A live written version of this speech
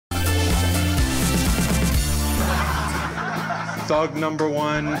thug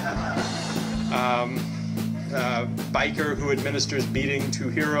 #1, biker who administers beating to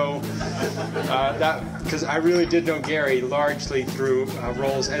hero. Because I really did know Gary largely through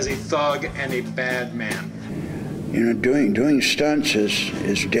roles as a thug and a bad man. You know, doing stunts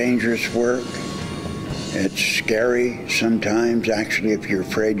is dangerous work. It's scary sometimes. Actually, if you're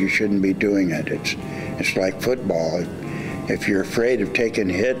afraid, you shouldn't be doing it. It's like football. If you're afraid of taking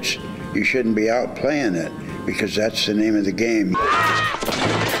hits, you shouldn't be out playing it, because that's the name of the game.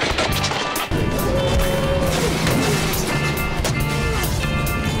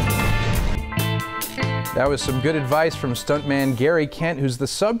 That was some good advice from stuntman Gary Kent, who's the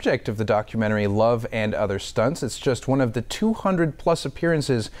subject of the documentary Love and Other Stunts. It's just one of the 200+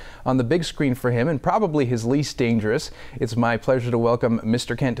 appearances on the big screen for him, and probably his least dangerous. It's my pleasure to welcome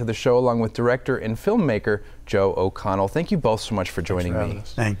Mr. Kent to the show, along with director and filmmaker Joe O'Connell. Thank you both so much for joining me.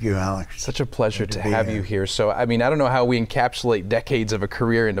 Thank you, Alex. Such a pleasure to have you here. So, I mean, I don't know how we encapsulate decades of a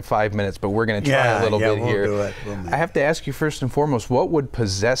career into 5 minutes, but we're going to try a little bit here. Do it. I have to ask you first and foremost, what would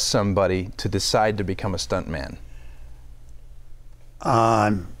possess somebody to decide to become a stuntman?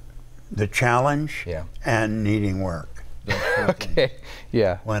 The challenge and needing work. Okay,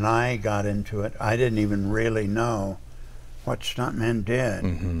 yeah. When I got into it, I didn't even really know what stuntmen did.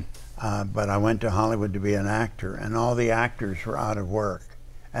 Mm-hmm. But I went to Hollywood to be an actor, and all the actors were out of work,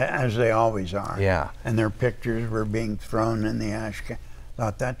 as they always are. Yeah. And their pictures were being thrown in the ash can.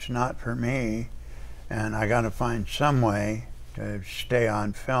 Thought, that's not for me, and I got to find some way to stay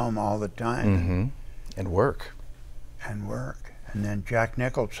on film all the time. Mm-hmm. And work. And work. And then Jack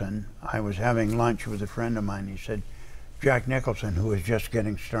Nicholson, I was having lunch with a friend of mine. He said, Jack Nicholson, who was just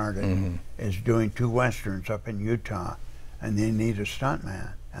getting started, is doing 2 westerns up in Utah, and they need a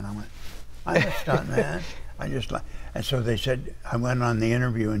stuntman. And I went, I'm a stuntman. I just like, and so they said, I went on the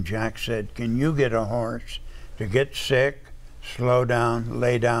interview, and Jack said, can you get a horse to get sick, slow down,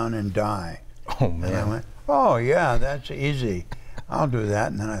 lay down, and die? Oh, man. And I went, oh, yeah, that's easy. I'll do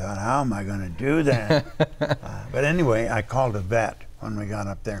that. And then I thought, how am I going to do that? But anyway, I called a vet when we got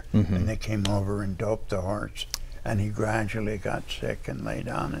up there, and they came over and doped the horse, and he gradually got sick and lay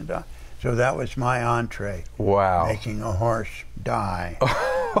down and died. So that was my entree. Wow. Making a horse die.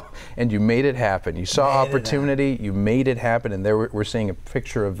 And you made it happen. You saw opportunity, you made it happen, and there we're seeing a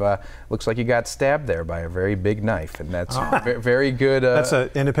picture of, looks like you got stabbed there by a very big knife, and that's very good. That's an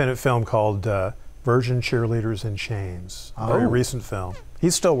independent film called Virgin Cheerleaders in Chains, a very recent film.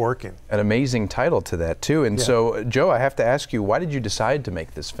 He's still working. An amazing title to that, too. And so, Joe, I have to ask you, why did you decide to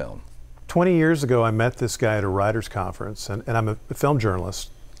make this film? 20 years ago, I met this guy at a writers' conference, and I'm a film journalist,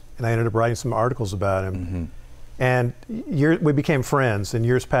 and I ended up writing some articles about him. And we became friends, and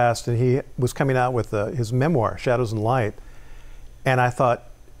years passed, and he was coming out with his memoir, Shadows and Light, and I thought,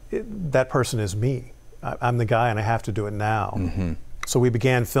 that person is me. I'm the guy, and I have to do it now. So we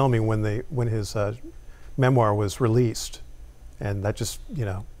began filming when his memoir was released, and that just, you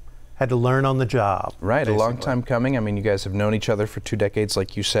know, had to learn on the job. Right, basically. A long time coming. I mean, you guys have known each other for 2 decades,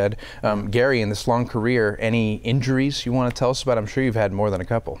 like you said. Gary, in this long career, any injuries you want to tell us about? I'm sure you've had more than a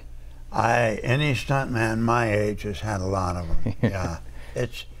couple. Any stuntman my age has had a lot of them. Yeah,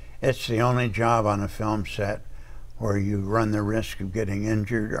 it's the only job on a film set where you run the risk of getting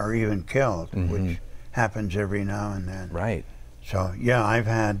injured or even killed, which happens every now and then. Right. So yeah, I've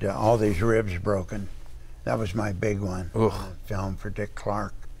had all these ribs broken. That was my big one. Film for Dick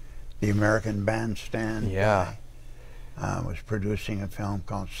Clark, the American Bandstand. Yeah. Was producing a film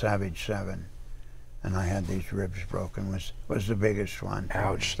called Savage 7. And I had these ribs broken, was the biggest one.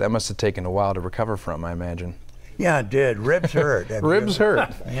 Ouch, that must have taken a while to recover from, I imagine. Yeah, it did. Ribs hurt. Ribs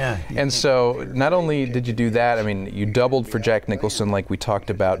hurt. Yeah. And so not only did you do that, I mean, you doubled for Jack Nicholson like we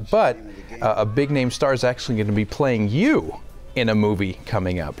talked about, but a big name star is actually going to be playing you in a movie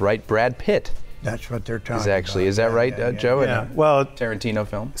coming up, right? Brad Pitt. That's what they're talking about. Is that right, Joe? Yeah. Well, Tarantino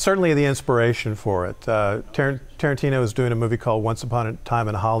film? Certainly the inspiration for it. Tarantino is doing a movie called Once Upon a Time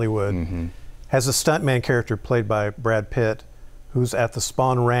in Hollywood. Has a stuntman character played by Brad Pitt, who's at the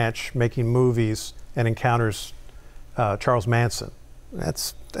Spahn Ranch making movies and encounters Charles Manson.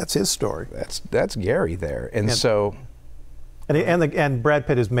 That's his story. That's Gary there, and so. And Brad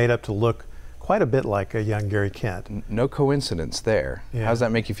Pitt is made up to look quite a bit like a young Gary Kent. No coincidence there. Yeah. How does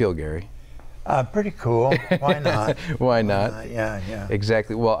that make you feel, Gary? Pretty cool. Why not? Why not? Yeah, yeah.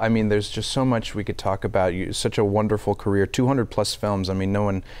 Exactly. Well, I mean, there's just so much we could talk about. Such a wonderful career, 200 plus films. I mean,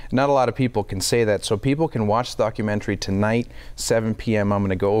 not a lot of people can say that. So people can watch the documentary tonight, 7 p.m. I'm going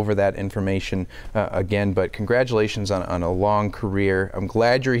to go over that information again. But congratulations on a long career. I'm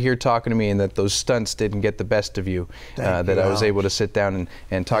glad you're here talking to me and that those stunts didn't get the best of you. That I was able to sit down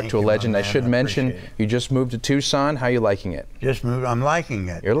and talk to a legend. I should mention, you just moved to Tucson. How are you liking it? Just moved. I'm liking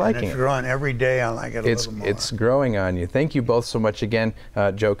it. You're liking and it's it. growing every day. I like it a little more. It's growing on you. Thank you both so much again.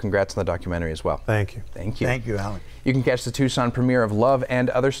 Joe, congrats on the documentary as well. Thank you. Thank you. Thank you, Alex. You can catch the Tucson premiere of Love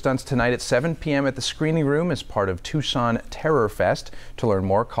and Other Stunts tonight at 7 p.m. at the Screening Room as part of Tucson Terror Fest. To learn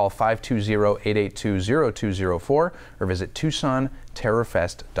more, call 520-882-0204 or visit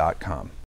TucsonTerrorFest.com.